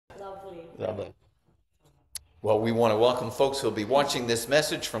Lovely. Lovely. Well, we want to welcome folks who will be watching this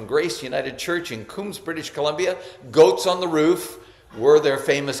message from Grace United Church in Coombs, British Columbia. Goats on the roof were their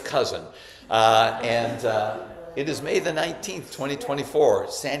famous cousin. It is May the 19th, 2024.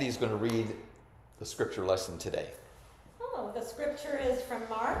 Sandy's going to read the scripture lesson today. Oh, the scripture is from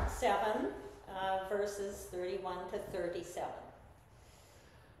Mark 7, verses 31 to 37.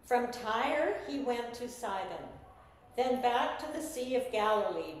 From Tyre he went to Sidon, then back to the Sea of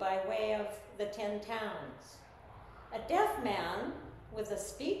Galilee by way of the 10 towns. A deaf man with a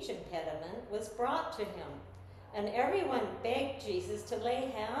speech impediment was brought to him, and everyone begged Jesus to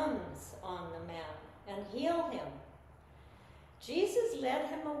lay hands on the man and heal him. Jesus led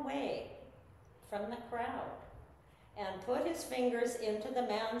him away from the crowd and put his fingers into the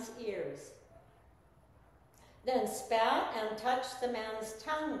man's ears, then spat and touched the man's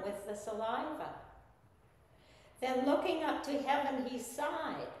tongue with the saliva. Then looking up to heaven, he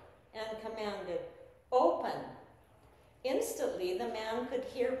sighed and commanded, "Open." Instantly the man could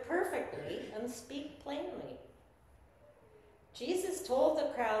hear perfectly and speak plainly. Jesus told the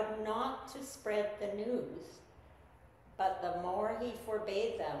crowd not to spread the news, but the more he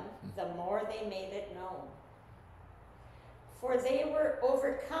forbade them, the more they made it known. For they were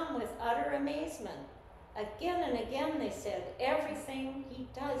overcome with utter amazement. Again and again they said, "Everything he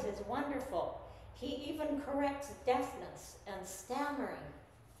does is wonderful. He even corrects deafness and stammering."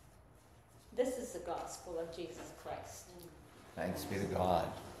 This is the gospel of Jesus Christ. Thanks be to God.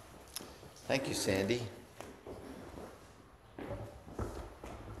 Thank you, Sandy.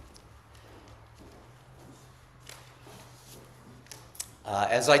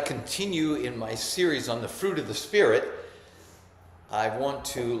 As I continue in my series on the fruit of the Spirit, I want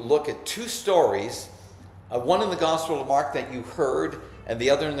to look at two stories, one in the Gospel of Mark that you heard, and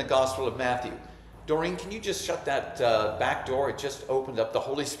the other in the Gospel of Matthew. Doreen, can you just shut that back door? It just opened up. The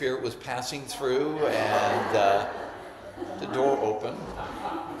Holy Spirit was passing through, and the door opened.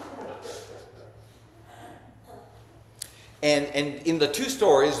 And in the two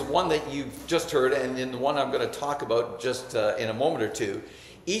stories, one that you've just heard and in the one I'm going to talk about just in a moment or two,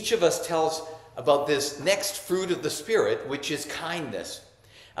 each of us tells about this next fruit of the Spirit, which is kindness.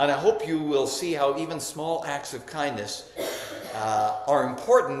 And I hope you will see how even small acts of kindness are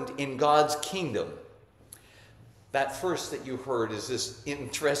important in God's kingdom. That first that you heard is this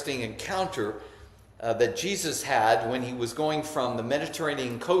interesting encounter that Jesus had when he was going from the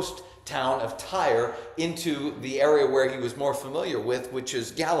Mediterranean coast town of Tyre into the area where he was more familiar with, which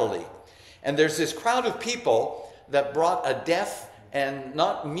is Galilee. And there's this crowd of people that brought a deaf and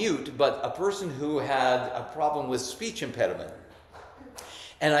not mute, but a person who had a problem with speech impediment.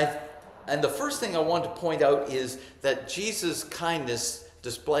 And the first thing I want to point out is that Jesus' kindness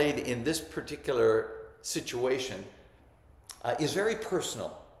displayed in this particular situation is very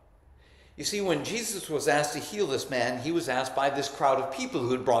personal. You see, when Jesus was asked to heal this man, he was asked by this crowd of people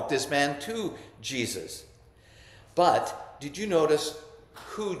who had brought this man to Jesus. But did you notice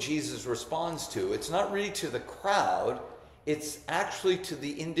who Jesus responds to? It's not really to the crowd, it's actually to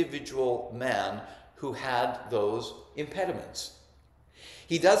the individual man who had those impediments.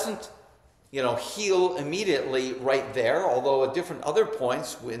 He doesn't heal immediately right there, although at different other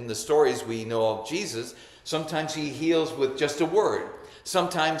points in the stories we know of Jesus, sometimes he heals with just a word.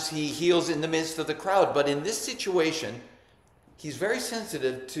 Sometimes he heals in the midst of the crowd. But in this situation, he's very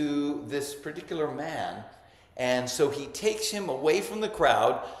sensitive to this particular man. And so he takes him away from the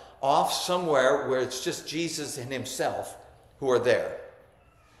crowd, off somewhere where it's just Jesus and himself who are there.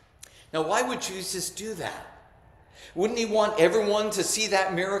 Now, why would Jesus do that? Wouldn't he want everyone to see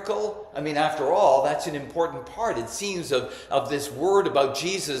that miracle? I mean, after all, that's an important part, it seems, of this word about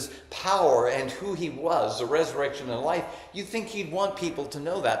Jesus' power and who he was, the resurrection and life. You'd think he'd want people to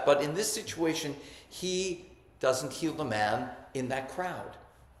know that. But in this situation, he doesn't heal the man in that crowd.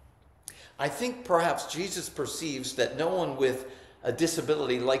 I think perhaps Jesus perceives that no one with a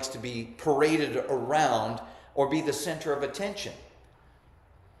disability likes to be paraded around or be the center of attention.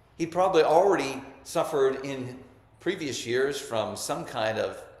 He probably already suffered in previous years from some kind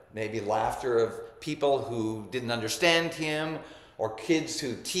of maybe laughter of people who didn't understand him, or kids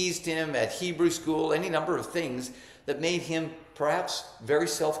who teased him at Hebrew school, any number of things that made him perhaps very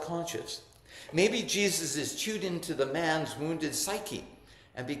self-conscious. Maybe Jesus is tuned into the man's wounded psyche,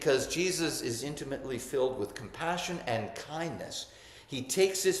 and because Jesus is intimately filled with compassion and kindness, he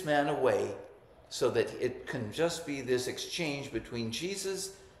takes this man away so that it can just be this exchange between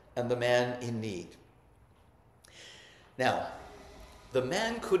Jesus and the man in need. Now, the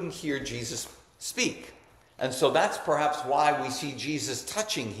man couldn't hear Jesus speak. And so that's perhaps why we see Jesus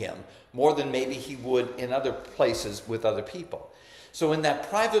touching him more than maybe he would in other places with other people. So in that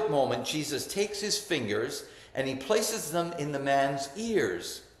private moment, Jesus takes his fingers and he places them in the man's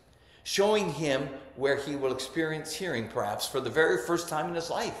ears, showing him where he will experience hearing, perhaps for the very first time in his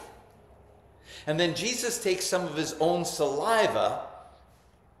life. And then Jesus takes some of his own saliva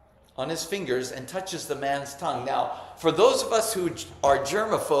on his fingers and touches the man's tongue. Now, for those of us who are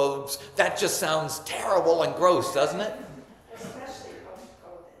germaphobes, that just sounds terrible and gross, doesn't it? Especially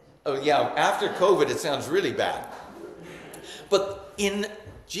post-COVID. Oh yeah, after COVID it sounds really bad. But in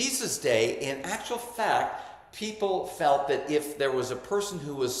Jesus' day, in actual fact, people felt that if there was a person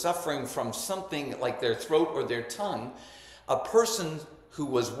who was suffering from something like their throat or their tongue, a person who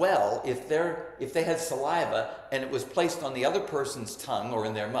was well, if they had saliva and it was placed on the other person's tongue or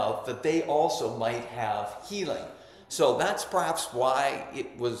in their mouth, that they also might have healing. So that's perhaps why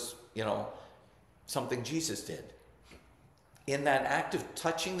it was, something Jesus did. In that act of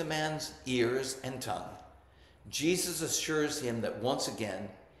touching the man's ears and tongue, Jesus assures him that once again,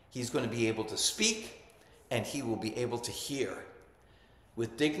 he's going to be able to speak and he will be able to hear.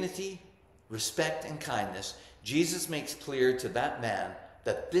 With dignity, respect, and kindness, Jesus makes clear to that man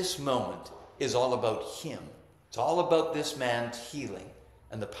that this moment is all about him. It's all about this man's healing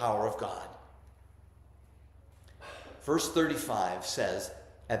and the power of God. Verse 35 says,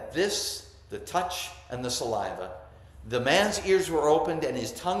 "At this, the touch and the saliva, the man's ears were opened and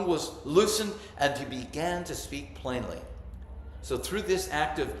his tongue was loosened and he began to speak plainly." So through this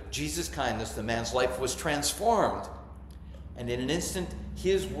act of Jesus' kindness, the man's life was transformed. And in an instant,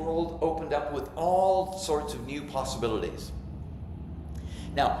 his world opened up with all sorts of new possibilities.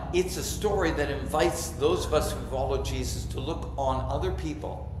 Now, it's a story that invites those of us who follow Jesus to look on other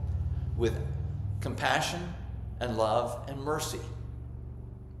people with compassion and love and mercy.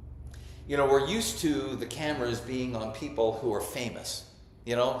 We're used to the cameras being on people who are famous.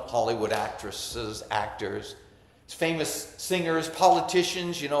 Hollywood actresses, actors, famous singers,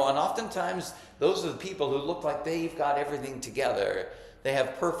 politicians, and oftentimes those are the people who look like they've got everything together. They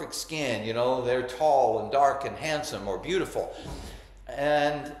have perfect skin, they're tall and dark and handsome or beautiful.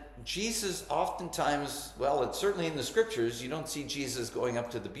 And Jesus oftentimes, it's certainly in the scriptures, you don't see Jesus going up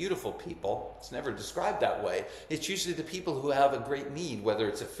to the beautiful people. It's never described that way. It's usually the people who have a great need, whether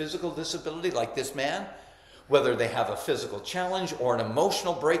it's a physical disability like this man, whether they have a physical challenge or an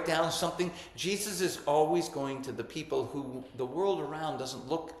emotional breakdown, something. Jesus is always going to the people who the world around doesn't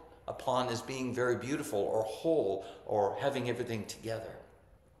look upon as being very beautiful or whole or having everything together.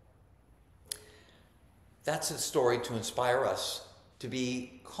 That's a story to inspire us to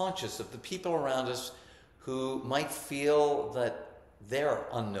be conscious of the people around us who might feel that they're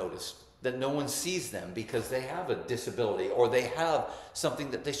unnoticed, that no one sees them because they have a disability or they have something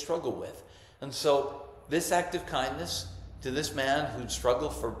that they struggle with. And so this act of kindness to this man who'd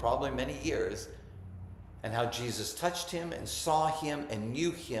struggled for probably many years, and how Jesus touched him and saw him and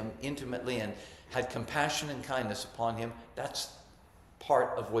knew him intimately and had compassion and kindness upon him, that's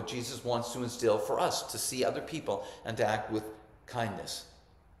part of what Jesus wants to instill for us, to see other people and to act with kindness.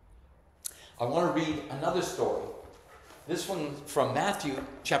 I want to read another story. This one from Matthew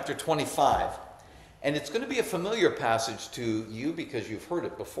chapter 25. And it's going to be a familiar passage to you because you've heard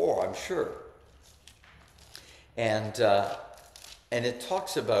it before, I'm sure. And it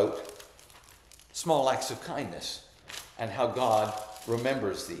talks about small acts of kindness and how God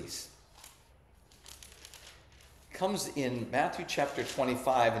remembers these. It comes in Matthew chapter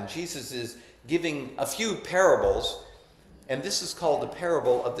 25, and Jesus is giving a few parables. And this is called the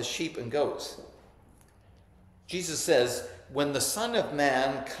parable of the sheep and goats. Jesus says, "When the Son of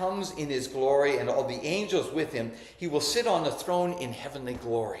Man comes in his glory and all the angels with him, he will sit on a throne in heavenly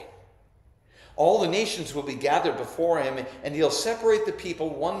glory. All the nations will be gathered before him, and he'll separate the people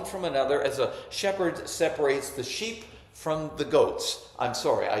one from another as a shepherd separates the sheep from the goats." I'm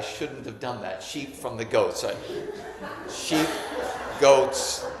sorry, I shouldn't have done that. Sheep from the goats. Sheep,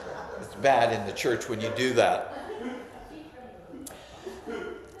 goats. It's bad in the church when you do that.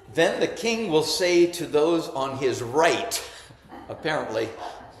 "Then the king will say to those on his right," apparently,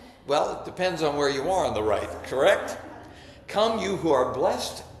 it depends on where you are on the right, correct? "Come, you who are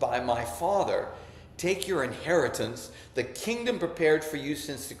blessed by my Father, take your inheritance, the kingdom prepared for you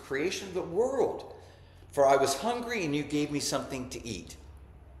since the creation of the world. For I was hungry and you gave me something to eat.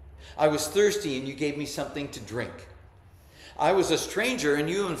 I was thirsty and you gave me something to drink. I was a stranger and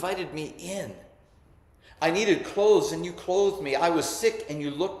you invited me in. I needed clothes and you clothed me. I was sick and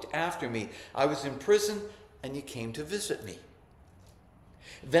you looked after me. I was in prison and you came to visit me."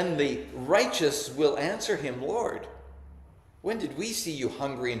 Then the righteous will answer him, "Lord, when did we see you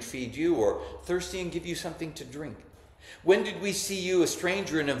hungry and feed you, or thirsty and give you something to drink? When did we see you a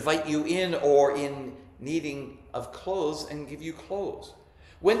stranger and invite you in, or in needing of clothes and give you clothes?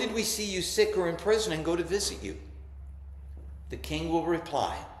 When did we see you sick or in prison and go to visit you?" The king will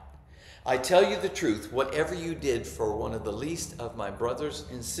reply, "I tell you the truth, whatever you did for one of the least of my brothers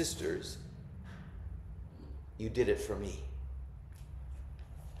and sisters, you did it for me."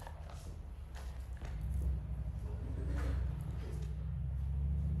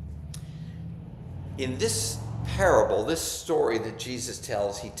 In this parable, this story that Jesus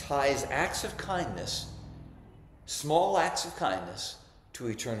tells, he ties acts of kindness, small acts of kindness, to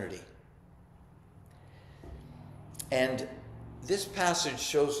eternity. And this passage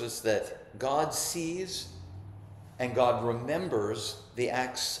shows us that God sees and God remembers the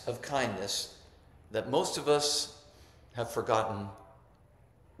acts of kindness that most of us have forgotten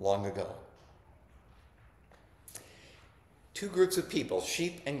long ago. Two groups of people,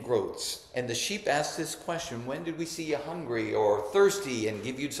 sheep and goats. And the sheep asked this question: when did we see you hungry or thirsty and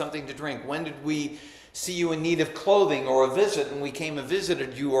give you something to drink? When did we see you in need of clothing or a visit and we came and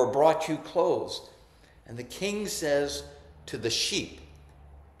visited you or brought you clothes? And the king says to the sheep,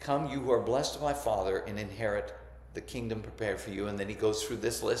 "Come, you who are blessed of my Father, and inherit the kingdom prepared for you." And then he goes through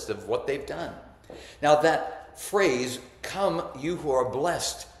this list of what they've done. Now that phrase, "Come, you who are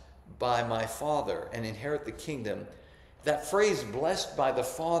blessed by my Father and inherit the kingdom," that phrase, "blessed by the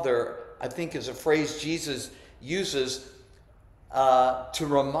Father," I think is a phrase Jesus uses to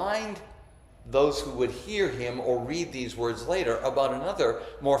remind those who would hear him or read these words later about another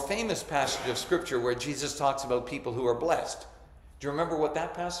more famous passage of Scripture where Jesus talks about people who are blessed. Do you remember what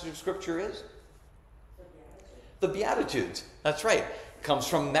that passage of Scripture is? The Beatitudes. That's right. It comes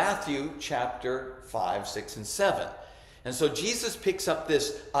from Matthew chapter 5, 6, and 7. And so Jesus picks up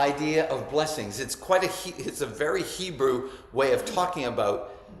this idea of blessings. It's it's a very Hebrew way of talking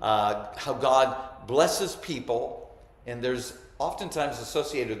about how God blesses people, and there's oftentimes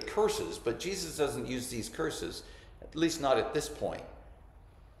associated with curses, but Jesus doesn't use these curses, at least not at this point.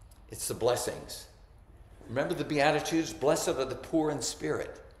 It's the blessings. Remember the Beatitudes? "Blessed are the poor in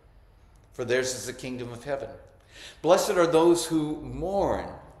spirit, for theirs is the kingdom of heaven. Blessed are those who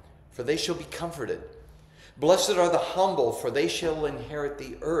mourn, for they shall be comforted. Blessed are the humble, for they shall inherit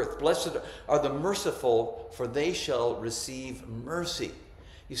the earth. Blessed are the merciful, for they shall receive mercy."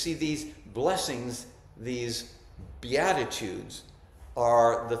 You see, these blessings, these Beatitudes,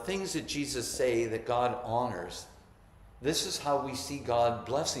 are the things that Jesus say that God honors. This is how we see God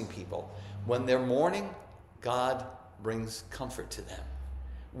blessing people. When they're mourning, God brings comfort to them.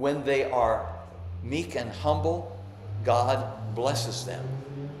 When they are meek and humble, God blesses them.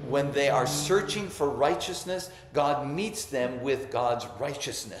 When they are searching for righteousness, God meets them with God's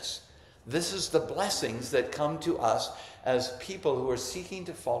righteousness. This is the blessings that come to us as people who are seeking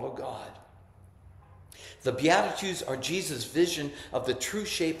to follow God. The Beatitudes are Jesus' vision of the true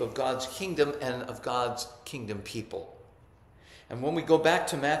shape of God's kingdom and of God's kingdom people. And when we go back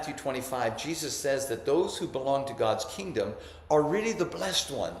to Matthew 25, Jesus says that those who belong to God's kingdom are really the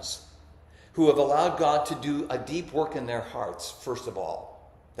blessed ones who have allowed God to do a deep work in their hearts, first of all.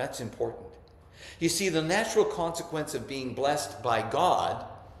 That's important. You see, the natural consequence of being blessed by God,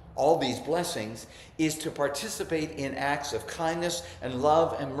 all these blessings, is to participate in acts of kindness and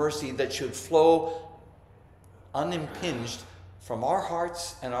love and mercy that should flow unimpinged from our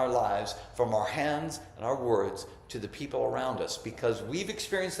hearts and our lives, from our hands and our words to the people around us. Because we've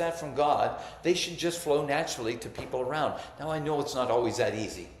experienced that from God, they should just flow naturally to people around. Now, I know it's not always that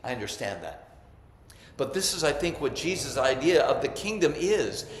easy. I understand that. But this is, I think, what Jesus' idea of the kingdom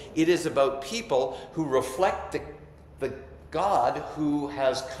is. It is about people who reflect the God who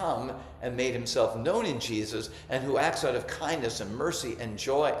has come and made himself known in Jesus, and who acts out of kindness and mercy and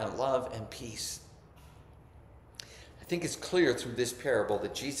joy and love and peace. I think it's clear through this parable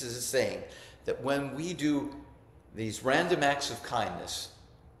that Jesus is saying that when we do these random acts of kindness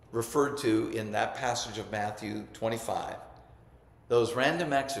referred to in that passage of Matthew 25, those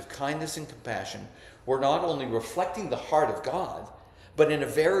random acts of kindness and compassion, we're not only reflecting the heart of God, but in a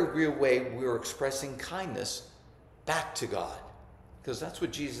very real way, we're expressing kindness back to God. Because that's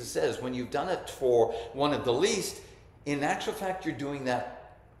what Jesus says. When you've done it for one of the least, in actual fact, you're doing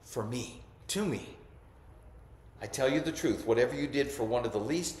that for me, to me. I tell you the truth, whatever you did for one of the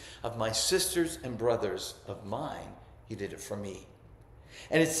least of my sisters and brothers of mine, you did it for me.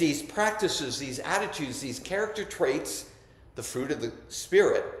 And it's these practices, these attitudes, these character traits, the fruit of the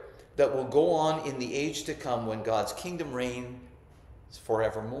Spirit, that will go on in the age to come when God's kingdom reigns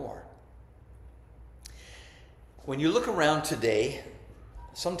forevermore. When you look around today,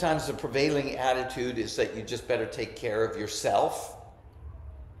 sometimes the prevailing attitude is that you just better take care of yourself,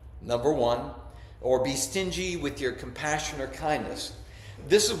 number one, or be stingy with your compassion or kindness.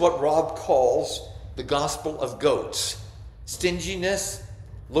 This is what Rob calls the gospel of goats. Stinginess,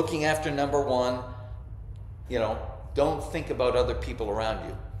 looking after number one, don't think about other people around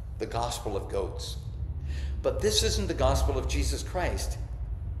you. The gospel of goats. But this isn't the gospel of Jesus Christ.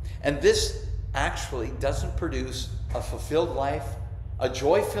 And this actually doesn't produce a fulfilled life, a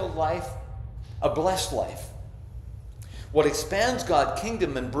joy-filled life, a blessed life. What expands God's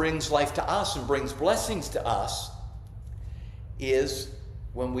kingdom and brings life to us and brings blessings to us is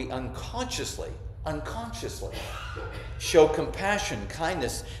when we unconsciously show compassion,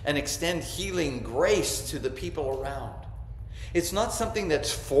 kindness, and extend healing grace to the people around. It's not something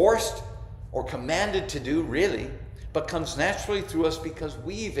that's forced or commanded to do, really, but comes naturally through us because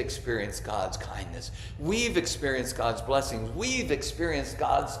we've experienced God's kindness. We've experienced God's blessings. We've experienced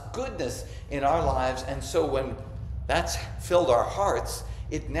God's goodness in our lives. And so when that's filled our hearts,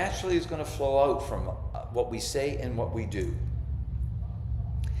 it naturally is going to flow out from what we say and what we do.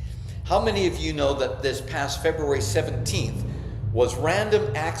 How many of you know that this past February 17th was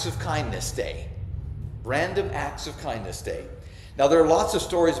Random Acts of Kindness Day? Random Acts of Kindness Day. Now, there are lots of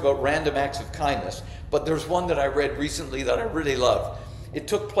stories about random acts of kindness, but there's one that I read recently that I really love. It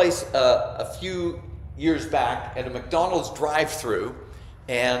took place a few years back at a McDonald's drive-thru,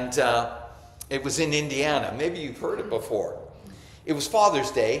 and it was in Indiana. Maybe you've heard it before. It was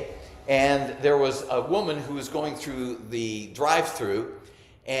Father's Day, and there was a woman who was going through the drive-thru,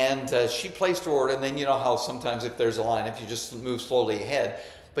 and she placed her order, and then you know how sometimes if there's a line, if you just move slowly ahead,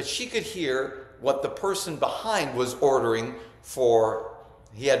 but she could hear what the person behind was ordering for.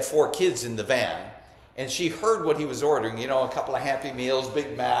 He had 4 kids in the van, and she heard what he was ordering, a couple of Happy Meals,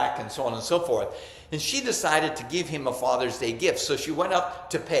 Big Mac, and so on and so forth. And she decided to give him a Father's Day gift. So she went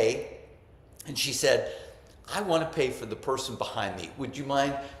up to pay, and she said, I want to pay for the person behind me. Would you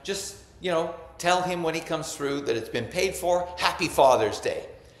mind just, tell him when he comes through that it's been paid for? Happy Father's Day.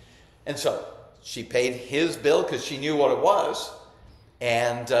 And so she paid his bill because she knew what it was,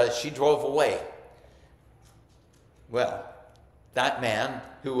 and she drove away. Well, that man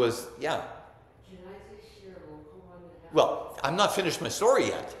who was, Can I just share a local one that happened? well, I'm not finished my story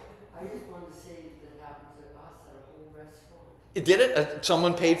yet. I just wanted to say that happened to us at a whole restaurant. Did it?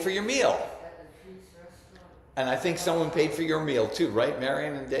 Someone paid for your meal. At the Trees restaurant. And I think someone paid for your meal too, right,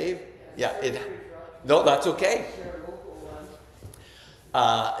 Marion and Dave? Yeah. No, that's okay. Share a local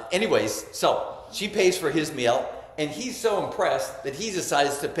one. Anyways, so she pays for his meal, and he's so impressed that he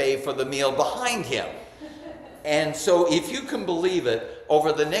decides to pay for the meal behind him. And so if you can believe it,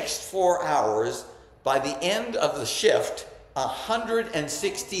 over the next 4 hours, by the end of the shift,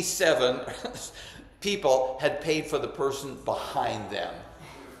 167 people had paid for the person behind them.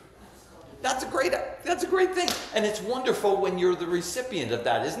 That's a great thing. And it's wonderful when you're the recipient of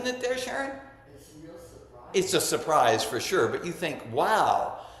that, isn't it there, Sharon? It's a real surprise. It's a surprise for sure, but you think,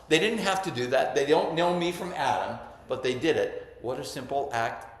 wow, they didn't have to do that. They don't know me from Adam, but they did it. What a simple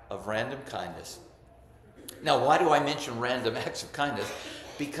act of random kindness. Now, why do I mention random acts of kindness?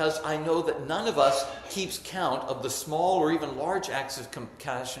 Because I know that none of us keeps count of the small or even large acts of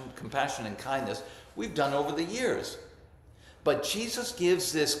compassion and kindness we've done over the years. But Jesus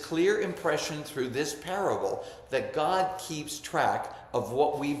gives this clear impression through this parable that God keeps track of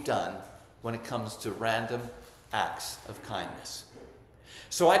what we've done when it comes to random acts of kindness.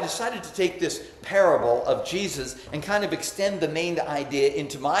 So I decided to take this parable of Jesus and kind of extend the main idea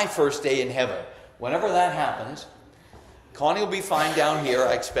into my first day in heaven. Whenever that happens, Connie will be fine down here,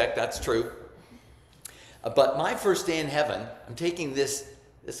 I expect that's true. But my first day in heaven, I'm taking this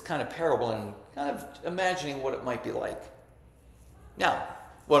kind of parable and kind of imagining what it might be like. Now,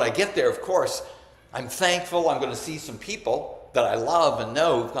 when I get there, of course, I'm thankful. I'm going to see some people that I love and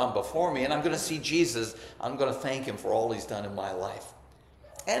know who've gone before me, and I'm going to see Jesus. I'm going to thank him for all he's done in my life.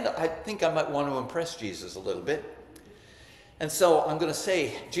 And I think I might want to impress Jesus a little bit. And so I'm going to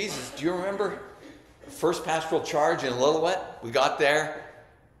say, Jesus, do you remember first pastoral charge in Lillooet? We got there.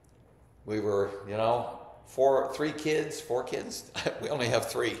 We were, 4 kids. We only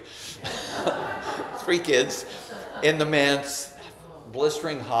have 3. 3 kids in the manse,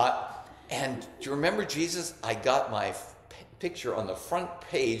 blistering hot. And do you remember, Jesus? I got my picture on the front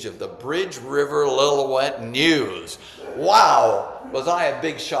page of the Bridge River Lillooet News. Wow, was I a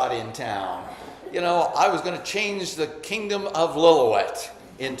big shot in town. I was going to change the kingdom of Lillooet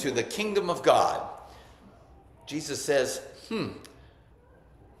into the kingdom of God. Jesus says,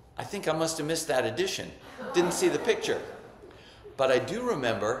 I think I must have missed that edition. Didn't see the picture. But I do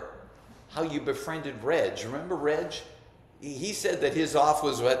remember how you befriended Reg. Remember Reg? He said that his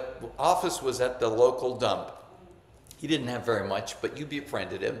office was at the local dump. He didn't have very much, but you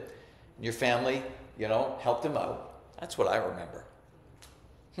befriended him. Your family, helped him out. That's what I remember.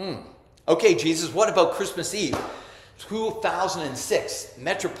 Okay, Jesus, what about Christmas Eve? 2006,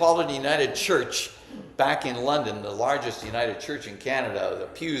 Metropolitan United Church back in London, the largest United Church in Canada. The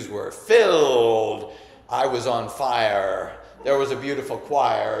pews were filled. I was on fire. There was a beautiful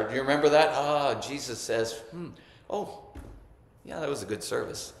choir. Do you remember that? Jesus says, oh, yeah, that was a good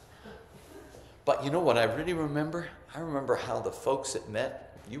service. But you know what I really remember? I remember how the folks that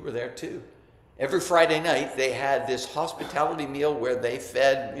met, you were there too. Every Friday night, they had this hospitality meal where they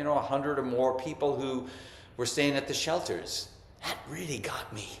fed, 100 or more people who were staying at the shelters. That really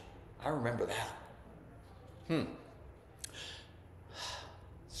got me. I remember that.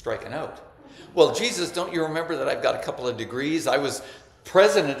 Striking out. Well, Jesus, don't you remember that I've got a couple of degrees? I was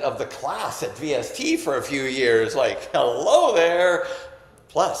president of the class at VST for a few years. Like, hello there.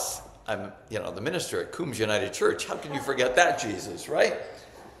 Plus, I'm, the minister at Coombs United Church. How can you forget that, Jesus, right?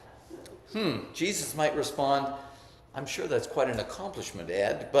 Jesus might respond, I'm sure that's quite an accomplishment,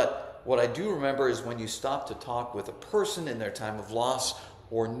 Ed, but what I do remember is when you stop to talk with a person in their time of loss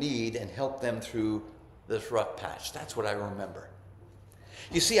or need and help them through this rough patch. That's what I remember.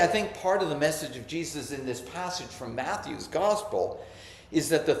 You see, I think part of the message of Jesus in this passage from Matthew's gospel is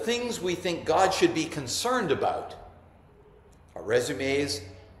that the things we think God should be concerned about, our resumes,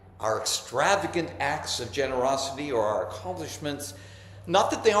 our extravagant acts of generosity, or our accomplishments,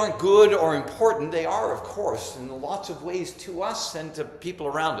 not that they aren't good or important, they are, of course, in lots of ways to us and to people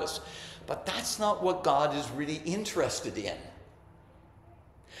around us. But that's not what God is really interested in.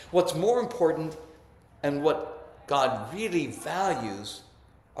 What's more important and what God really values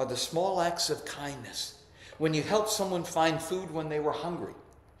are the small acts of kindness. When you helped someone find food when they were hungry,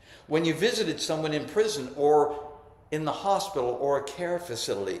 when you visited someone in prison or in the hospital or a care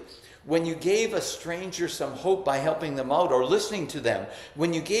facility, when you gave a stranger some hope by helping them out or listening to them,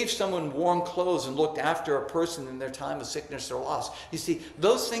 when you gave someone warm clothes and looked after a person in their time of sickness or loss. You see,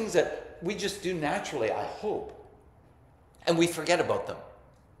 those things that we just do naturally, I hope, and we forget about them.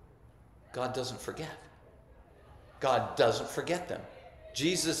 God doesn't forget. God doesn't forget them.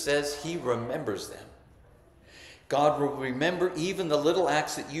 Jesus says he remembers them. God will remember even the little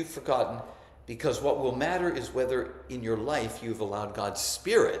acts that you've forgotten, because what will matter is whether in your life you've allowed God's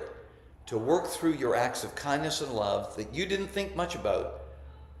Spirit to work through your acts of kindness and love that you didn't think much about,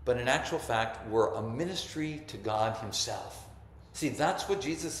 but in actual fact were a ministry to God himself. See, that's what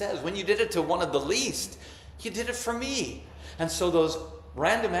Jesus says. When you did it to one of the least, you did it for me. And so those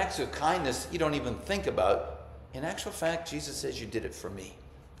random acts of kindness you don't even think about, in actual fact, Jesus says you did it for me.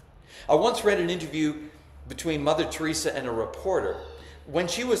 I once read an interview between Mother Teresa and a reporter. When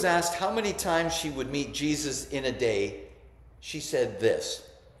she was asked how many times she would meet Jesus in a day, she said this: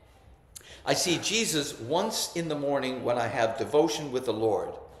 I see Jesus once in the morning when I have devotion with the Lord.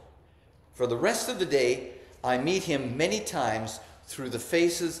 For the rest of the day, I meet him many times through the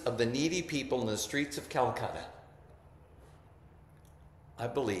faces of the needy people in the streets of Calcutta. I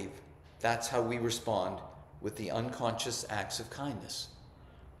believe that's how we respond with the unconscious acts of kindness.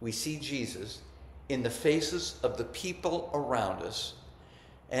 We see Jesus in the faces of the people around us,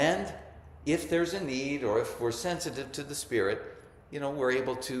 and if there's a need or if we're sensitive to the Spirit, we're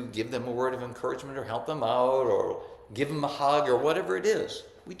able to give them a word of encouragement or help them out or give them a hug or whatever it is.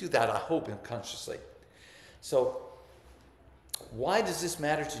 We do that, I hope, unconsciously. So why does this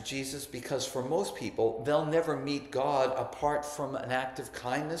matter to Jesus? Because for most people, they'll never meet God apart from an act of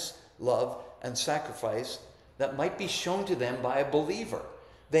kindness, love, and sacrifice that might be shown to them by a believer.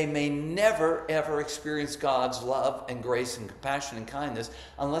 They may never, ever experience God's love and grace and compassion and kindness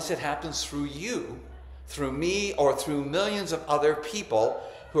unless it happens through you, through me, or through millions of other people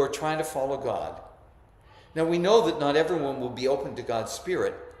who are trying to follow God. Now, we know that not everyone will be open to God's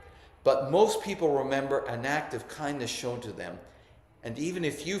Spirit, but most people remember an act of kindness shown to them, and even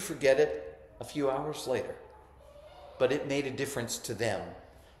if you forget it a few hours later, but it made a difference to them,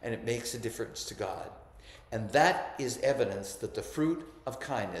 and it makes a difference to God. And that is evidence that the fruit of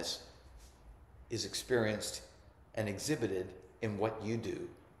kindness is experienced and exhibited in what you do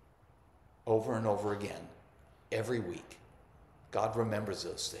over and over again, every week. God remembers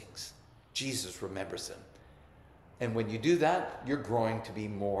those things. Jesus remembers them. And when you do that, you're growing to be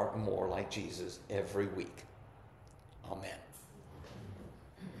more and more like Jesus every week. Amen.